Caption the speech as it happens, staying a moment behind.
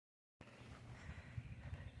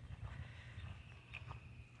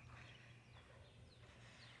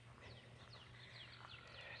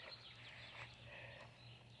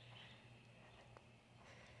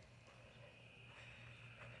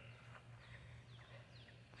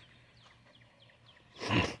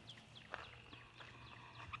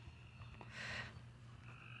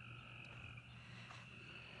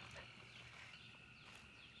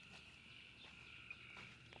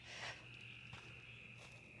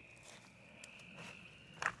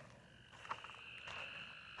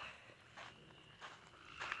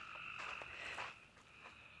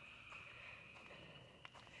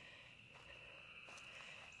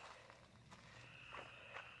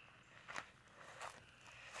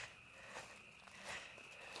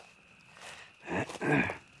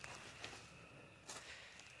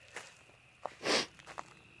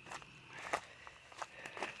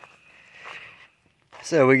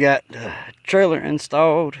So we got the trailer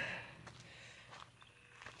installed.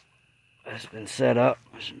 It's been set up,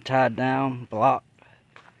 it's tied down, blocked.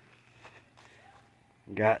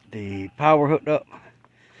 Got the power hooked up.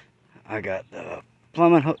 I got the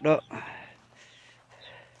plumbing hooked up.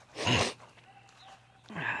 It's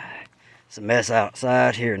a mess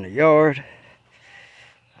outside here in the yard.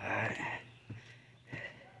 Alright.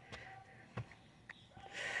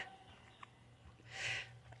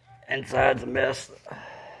 Inside's a mess.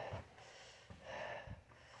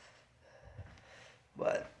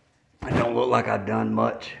 But I don't look like I've done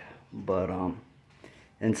much. But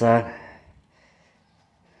inside.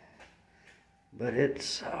 But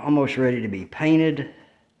it's almost ready to be painted.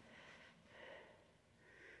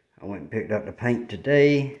 I went and picked up the paint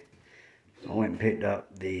today. I went and picked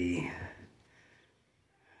up the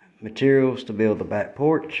materials to build the back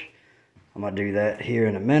porch. I'm going to do that here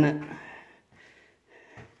in a minute.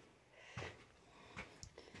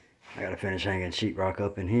 I got to finish hanging sheetrock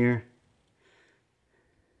up in here.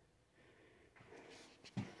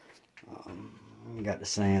 Got to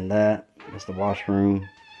sand that. That's the washroom.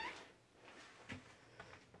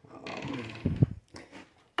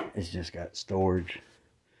 It's just got storage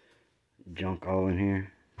junk all in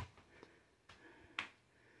here.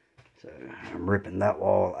 So I'm ripping that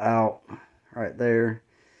wall out right there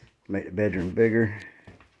to make the bedroom bigger.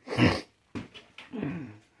 Oh,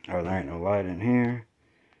 there ain't no light in here.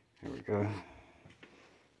 There we go.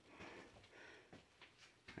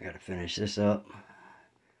 I gotta finish this up.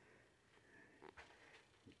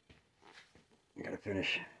 I gotta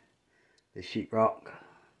finish the sheetrock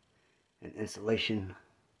and insulation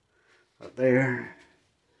up there.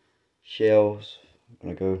 Shelves, I'm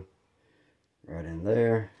gonna go right in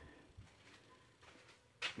there.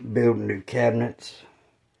 Build new cabinets.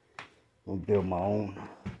 I'm gonna build my own.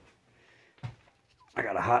 I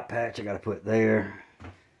got a hot patch I gotta put there.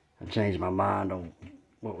 I changed my mind on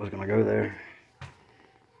what was gonna go there.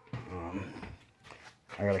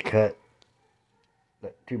 I gotta cut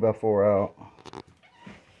that 2x4 out.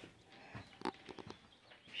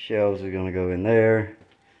 Shelves are gonna go in there.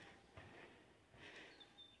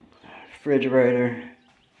 Refrigerator.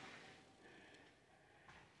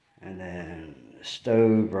 And then the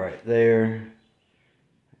stove right there.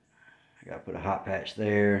 I gotta put a hot patch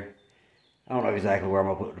there. I don't know exactly where I'm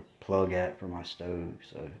gonna put the plug at for my stove,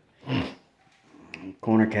 so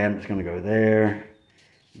corner cabinet's gonna go there.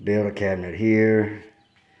 Build a cabinet here.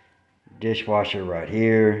 Dishwasher right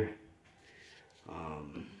here.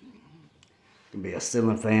 Gonna be a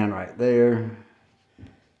ceiling fan right there.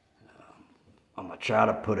 I'm gonna try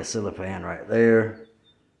to put a ceiling fan right there.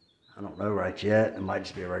 I don't know right yet. It might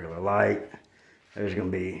just be a regular light. There's gonna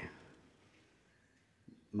be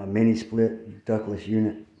my mini split ductless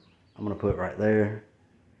unit. I'm gonna put right there.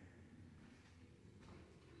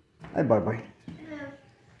 Hey, bye-bye. Hello.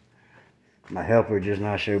 My helper just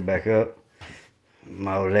now showed back up.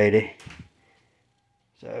 My old lady.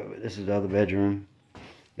 So this is the other bedroom.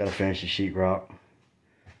 Gotta finish the sheetrock.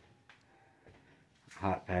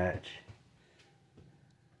 Hot patch.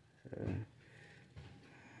 So,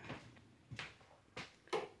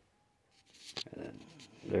 and then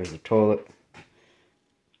there's the toilet. I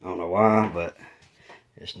don't know why, but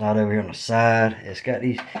it's not over here on the side. It's got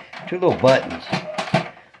these two little buttons.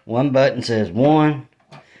 One button says 1,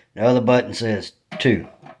 the other button says 2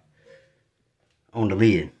 on the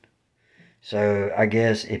lid. So I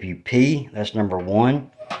guess if you pee, that's number 1.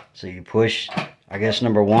 So you push, I guess,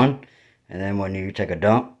 number 1. And then when you take a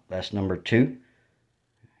dump, that's number 2.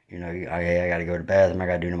 You know, I got to go to the bathroom, I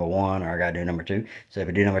got to do number 1, or I got to do number 2. So if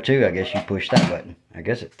you do number 2, I guess you push that button. I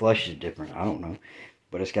guess it flushes different, I don't know.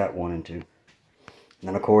 But it's got 1 and 2. And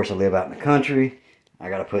then, of course, I live out in the country. I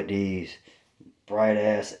got to put these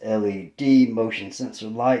bright-ass LED motion sensor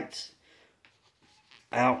lights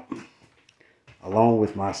out, along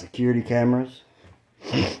with my security cameras.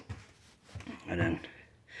 And then,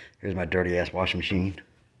 here's my dirty-ass washing machine.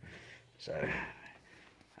 So,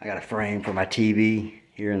 I got a frame for my TV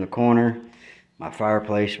here in the corner. My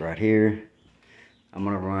fireplace right here. I'm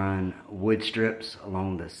going to run wood strips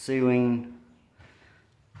along the ceiling.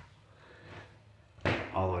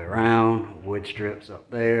 All the way around. Wood strips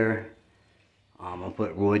up there. I'm going to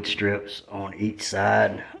put wood strips on each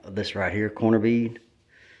side of this right here, corner bead.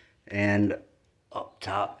 And up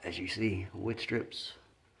top, as you see, wood strips.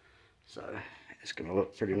 So, it's going to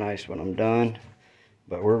look pretty nice when I'm done.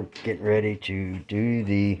 But we're getting ready to do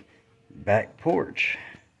the back porch.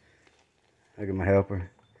 Look at my helper.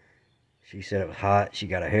 She said it was hot. She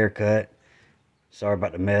got a haircut. Sorry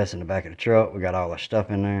about the mess in the back of the truck. We got all our stuff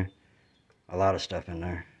in there. A lot of stuff in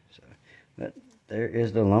there. So, but there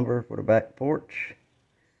is the lumber for the back porch.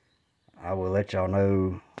 I will let y'all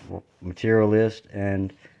know material list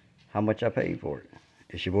and how much I paid for it.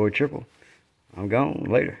 It's your boy Triple. I'm gone.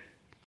 Later.